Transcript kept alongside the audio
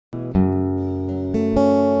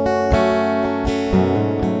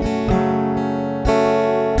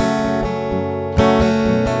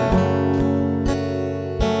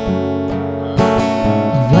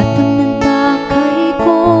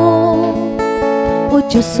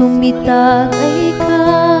Diyos sumitagay ka.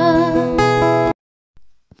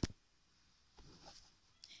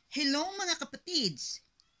 Hello mga kapatids!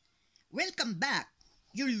 Welcome back!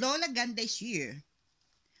 Your Lola Gandah is here.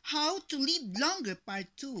 How to live longer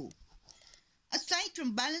part 2. Aside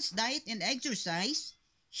from balanced diet and exercise,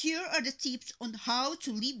 here are the tips on how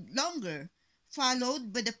to live longer,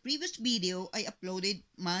 followed by the previous video I uploaded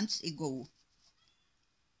months ago.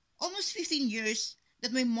 Almost 15 years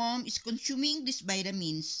that my mom is consuming these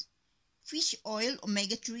vitamins, fish oil,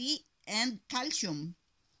 omega-3, and calcium.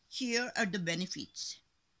 Here are the benefits.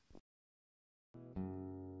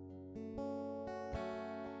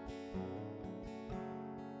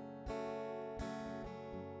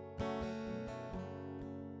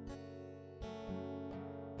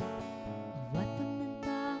 Awatan ng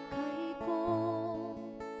takay ko,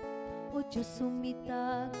 o Diyos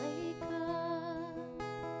sumitagay ka.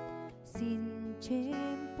 Sin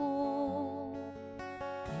tiyempo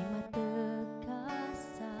ay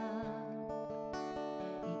matagkasa,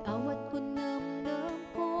 iawat ko namnam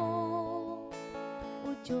ko, o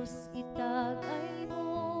Diyos itagay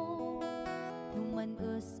mo,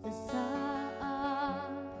 numanas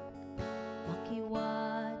asaan,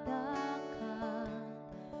 makiwada ka.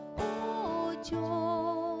 O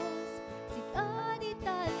Diyos, sikadi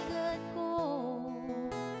talgan ko,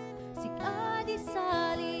 sikadi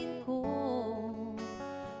salin ko,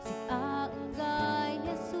 sikaanggay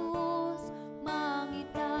Jesus,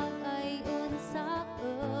 mangitag ay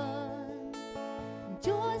unsakan.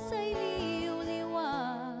 Diyos ay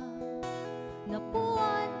liw-liwang,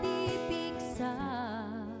 napuan di piksa,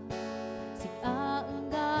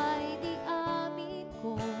 sikaanggay di amin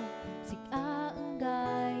ko,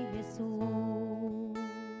 sikaanggay Jesus.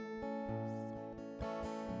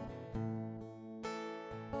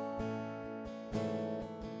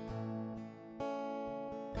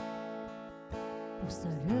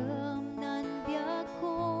 Usaram nan biyak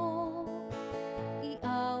ko,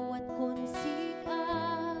 iawat kon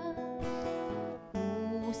sikat,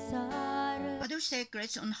 usaram. Other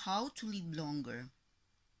secrets on how to live longer.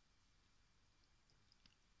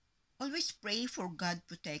 Always pray for God's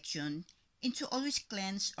protection and to always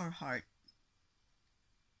cleanse our heart.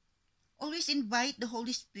 Always invite the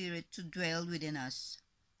Holy Spirit to dwell within us.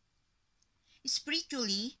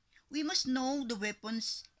 Spiritually, we must know the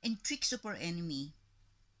weapons and tricks of our enemy.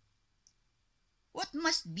 What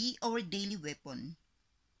must be our daily weapon?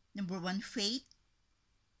 Number 1, faith.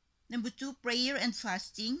 Number 2, prayer and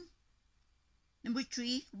fasting. Number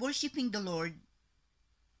 3, worshiping the Lord.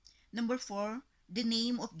 Number 4, the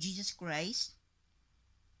name of Jesus Christ.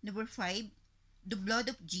 Number 5, the blood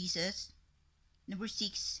of Jesus. Number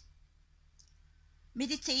 6,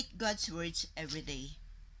 meditate God's words every day.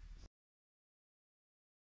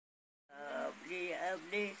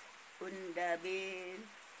 Abli undabil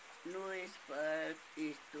noise part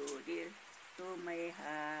is to deal to my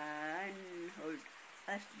hand hold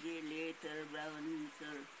as the little brown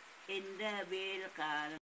girl in the bill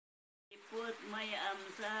car. I put my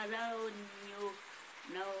arms around you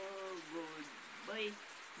now goodbye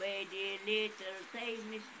by the little time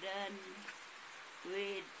is done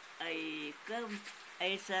with I come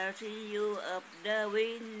I shall see you up the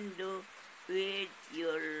window with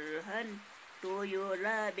your hand to your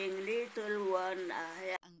loving little one.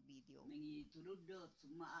 Ang video. May tuludot,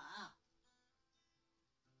 sumaak.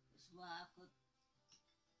 Sumaakot.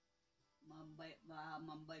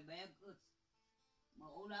 Mambaybayag ut.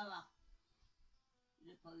 Maulawak.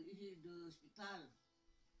 Ila pag-isi do hospital.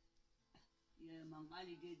 Ila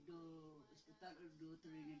mangali do hospital do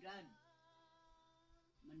Trinidad.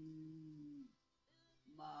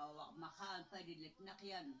 Makaan pa diliknak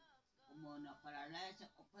yan. Kumuna paralaya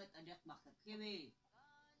sa kupet adak makakiwi.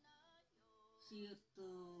 Siyot to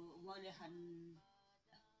umalihan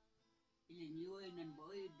ilinyoy nan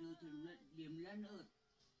boy do dimlan ut.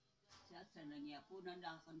 Siya sa nangyapunan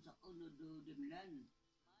lakan sa kuno do dimlan.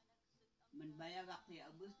 Manbayagak ni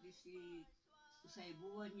abus di si usay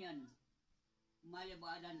buwan yan.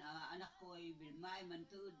 Malibadan anak ko ay bilmay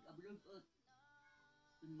mantuod ablud ut.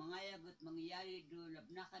 Mangayag at mangyayari do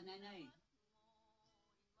labnakan nanay.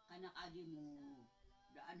 Anak adi mo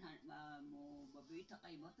daan mo babita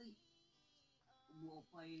kay mati.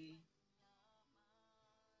 Umuopay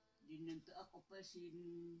dinanto ako pa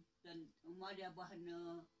sin dan umadabahan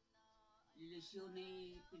na relasyon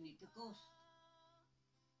ni pinitikos.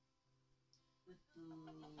 Ito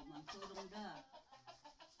mansurong da.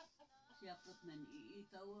 Siya kot man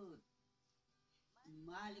iitawot.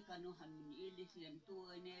 Mali kanuhan ilis yan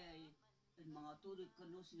tuwa niya ay mga tulad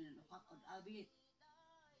kanu sinanukakot abit.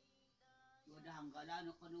 Wada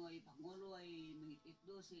hanggalano kanu ay pangulo ay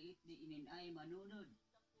mangititdo si itdi inin ay manunod.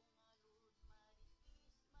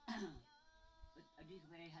 At adi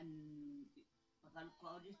kayahan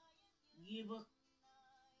pakalko adi gibok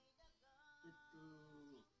ito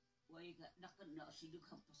way ka nakan na sidug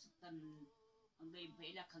ang pasakan ang gayon pa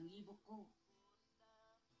ila kang gibok ko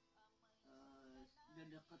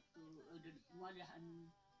dadakat to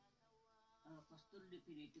dadkumalahan pastor di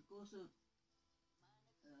pinitikoso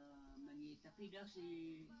mangitapi daw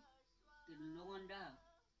si tinulungan da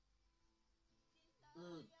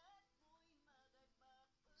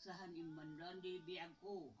sahan imandan di biyag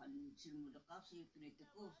ko han sinumudakaw si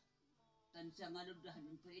pinitikos tan siya nga lubdahan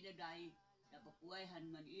yung paila dahi napakuhay han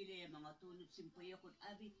manili mga tunod simpayo kut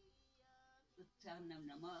abit ut saan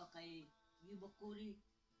nama kay gibok ko ri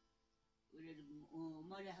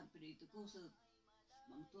umalahan pinitikos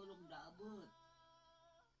mangtulong daabot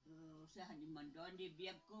sahan imandan di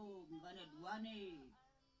biyag ko mga duwane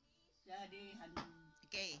siya di han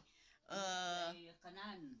Okay.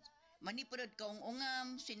 kanan Manipurod ka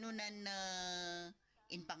ungam, sinunan na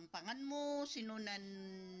inpangpangan mo, sinunan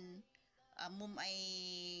mum ay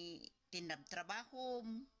tinabtrabaho,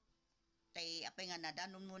 tay apay nga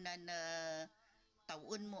nadanon mo na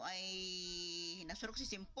taon mo ay nasurok si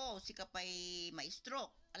simpo, si kapay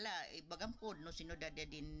maistroke. Ala, ibagam po, no, sinudada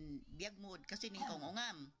din biyag mo, kasi ning kong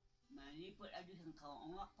ungam. manipod adi sang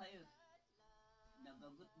kaungak kayo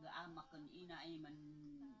nagagot ga amak kan ina ay man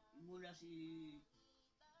mula si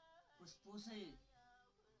puspusay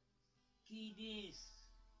kidis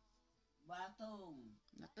batong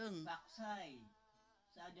Nateng. baksay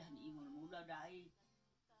sadahan ingon mula dai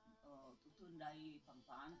tutun dai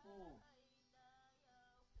pangpangan ko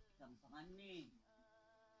pangpangan ni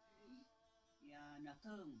ya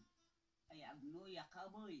nateng ay agno ya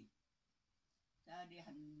kaboy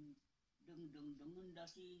sadahan dengun da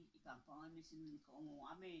si ipangpangan ni sin kaungo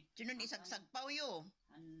ame Sinun isagsagpaw yo.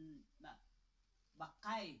 han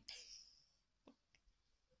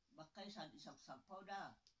bakay sa isang sampaw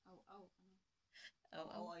da. Aw.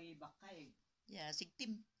 Oo ay bakay. Ya,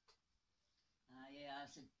 sigtim. Ay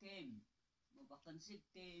sigtim. Mabakan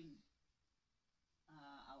sigtim.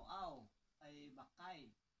 Aw ay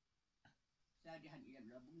bakay. Sa dihan iyang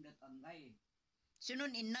labong dat angay.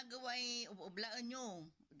 Sinun inagaway ublaan nyo,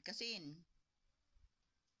 kasin.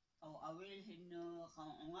 Awil hin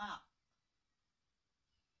kaungak.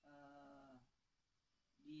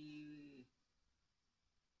 Di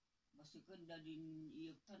basikan da din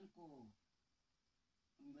iyagtan ko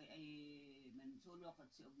ang ay mansulok at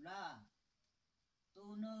si ubla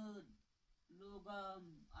tunod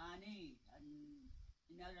lugam ani an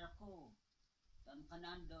inalar ko tan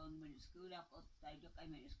kanan doon man eskwela ko tayo kay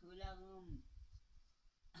man eskwela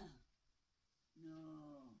no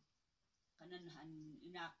kanan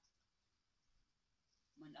inak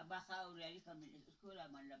man abaka uri kami eskwela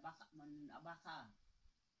man abaka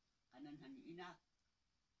kanan inak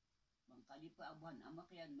mangkali pa abuhan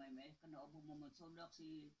amak yan may kana obo mo magsulok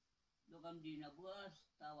si lugam di na buwas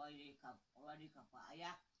tawali ka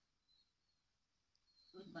paayak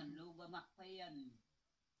utman lugamak pa yan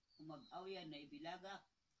umag-aw yan na ibilagak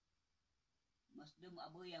mas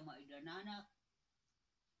dumaboy maidananak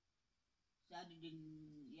sa din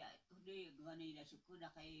ya kundi gani na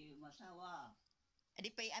sukuna kay masawa Adi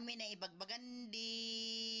pa'y amin na ibagbagan di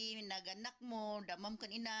naganak mo, damam kan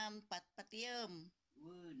inam, patiyam.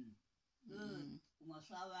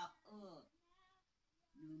 Umasawak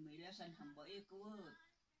numilasan hambay ko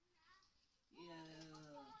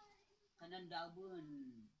kanan dabon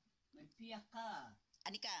magpiyak ka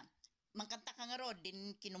Ani ka, mangkanta ka nga rod,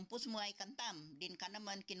 din kinumpos mo ay kantam, din ka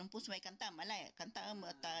naman kinumpos mo ay kantam, alay, kanta mo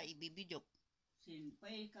at ibibidyok.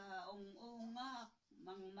 sinpay ka ungak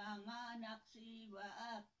manganak si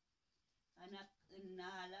baak anak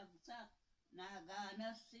nalagsak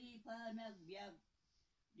naganas si panagbiag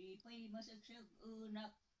di pa'y masagsag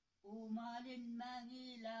unak, umalin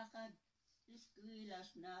mangilakad,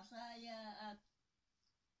 iskwilas na saya at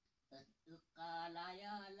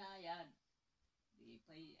kalaya-layan, di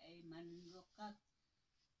pa'y ay manlukat.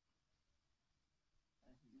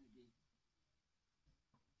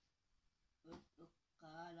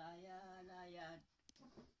 Kalaya-layan,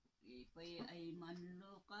 di pa'y ay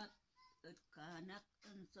manlukat, at kanak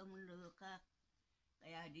ang samlukat,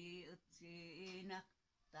 kaya di at si inak,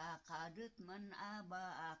 takadut man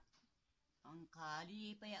abaak, ang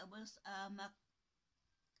kali payabas amak,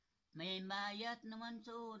 may mayat naman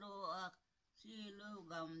suroak,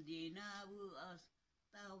 silugam di nabuas,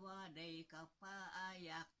 tawaday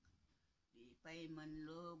kapaayak, di pa'y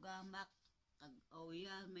manlugamak, kag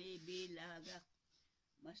awya may bilagak,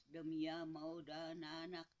 mas damya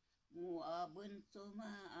maudananak, muabon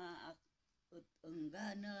sumaak, ut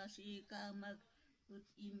enggana si kamag, ut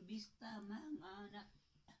imbis tamang anak,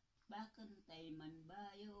 bakantay man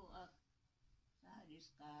bayo ak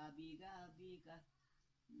sadis kabi-gabi ka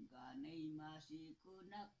ganay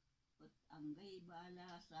masikunak ut anggay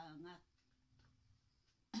bala sangak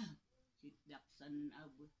sitdaksan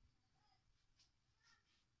abot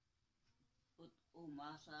ut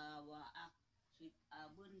umasawa ak sit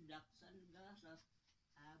abon daksan gasak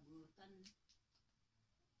abutan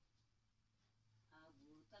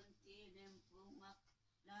tinempungak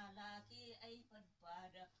lalaki ay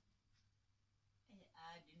padpadak ay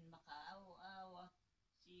adin makaaw-awa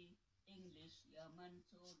si English yaman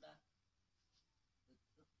soda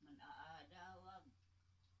tutuk man aadawag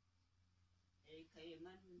ay kay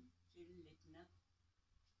man silit na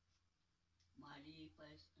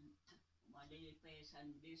malipay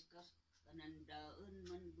san diskas kanandaon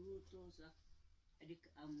man buto sa adik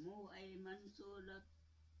amo ay man sulat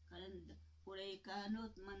kananda kulay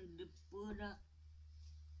kanot man dipudak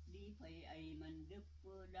di pay ay man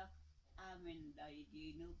dipudak amin day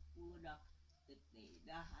dinupudak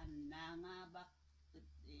dahan nangabak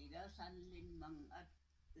sanlin mangad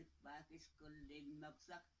bakis kuling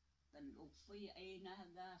magsak tan upoy ay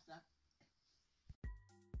nagasak.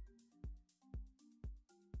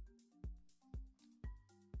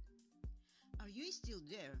 Are you still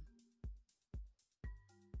there?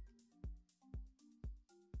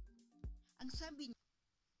 Ang sabi niya,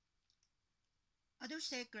 other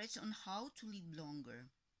secrets on how to live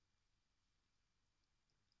longer.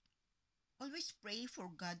 Always pray for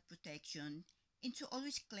God protection and to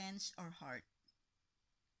always cleanse our heart.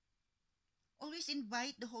 Always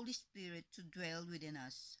invite the Holy Spirit to dwell within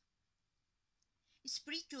us.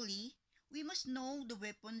 Spiritually, we must know the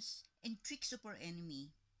weapons and tricks of our enemy.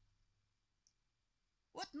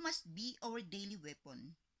 What must be our daily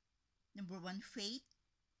weapon? Number 1, faith.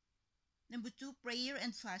 Number 2, prayer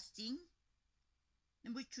and fasting.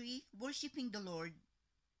 Number 3, worshiping the Lord.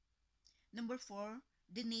 Number 4,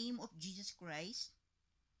 the name of Jesus Christ.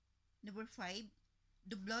 Number 5,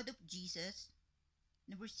 the blood of Jesus.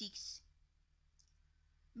 Number 6,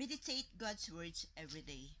 meditate God's words every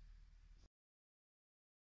day.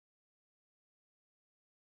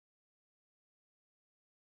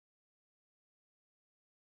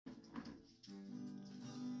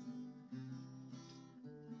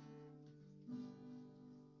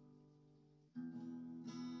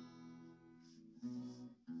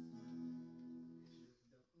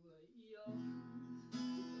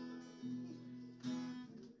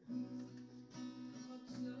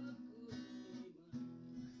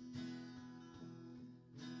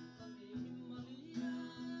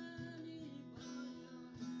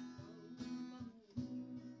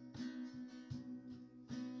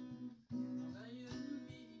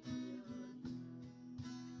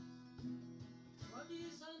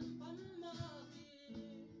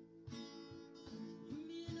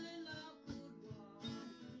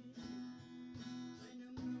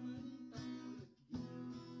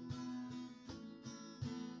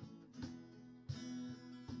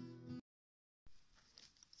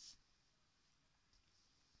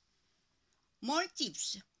 More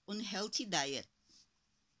tips on healthy diet.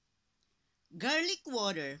 Garlic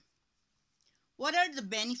water. What are the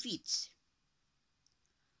benefits?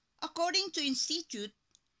 According to institute,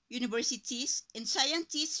 universities, and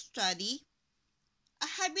scientists study, a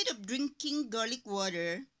habit of drinking garlic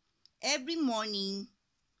water every morning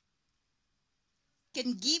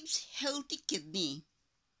can give healthy kidney.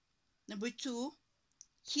 Number 2,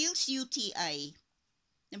 heals UTI.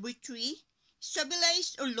 Number 3,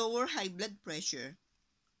 stabilize or lower high blood pressure.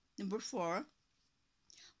 Number 4,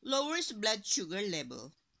 lowers blood sugar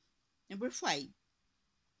level. Number 5,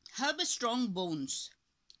 have a strong bones.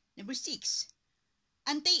 Number 6,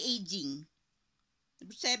 anti-aging.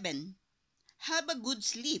 Number 7, have a good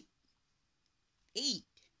sleep. 8,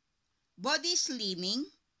 body slimming.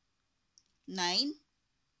 9,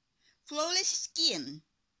 flawless skin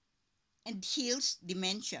and heals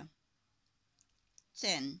dementia.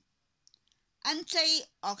 10,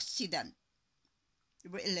 antioxidant.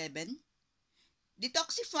 Number 11,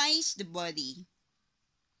 detoxifies the body.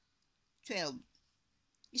 12,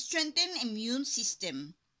 strengthen immune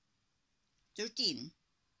system. 13,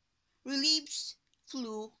 relieves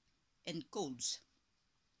flu and colds.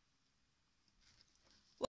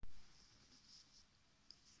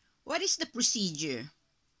 What is the procedure?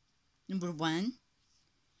 Number 1,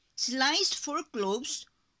 slice 4 cloves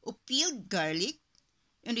of peeled garlic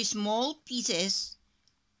into small pieces,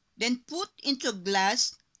 then put into a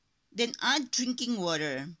glass, then add drinking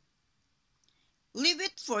water. Leave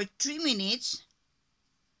it for 3 minutes,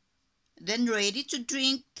 then ready to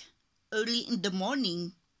drink early in the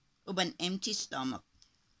morning of an empty stomach.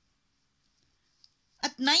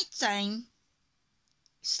 At night time,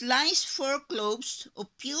 slice 4 cloves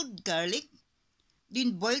of peeled garlic,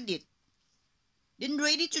 then boiled it. Then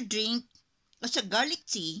ready to drink as a garlic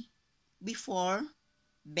tea before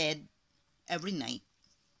bed every night.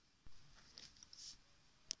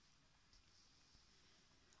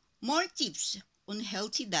 More tips on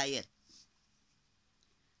healthy diet.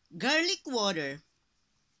 Garlic water.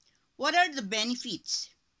 What are the benefits?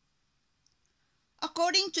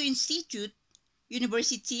 According to institute,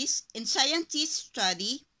 universities, and scientists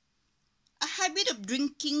study, a habit of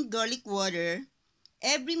drinking garlic water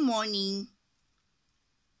every morning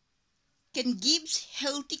can give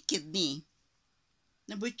healthy kidney.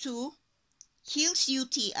 Number 2, heals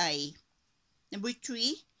UTI. Number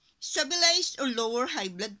 3, stabilize or lower high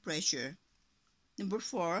blood pressure. Number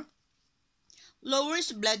 4,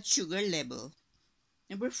 lowers blood sugar level.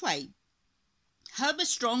 Number 5, have a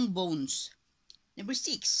strong bones. Number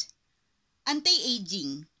 6,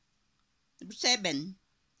 anti-aging. Number 7,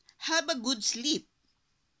 have a good sleep.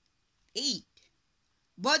 8,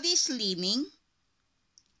 body slimming.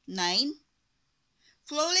 9,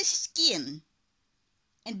 flawless skin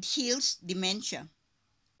and heals dementia.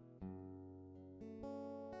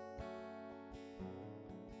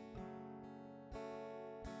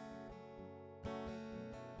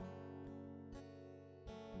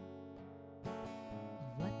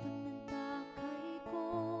 Iwatan ng takay ko,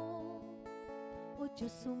 o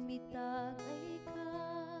Diyos sumitagay ka,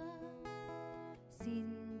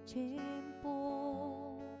 sintyempo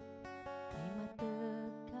ay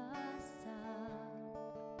matagkasa.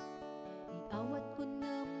 Iawat ko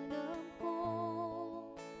namnam ko,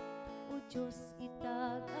 o Diyos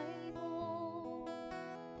itagay mo,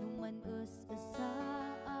 numanas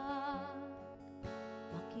asaak,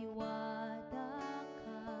 makiwada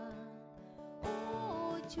ka,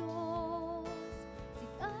 o Diyos.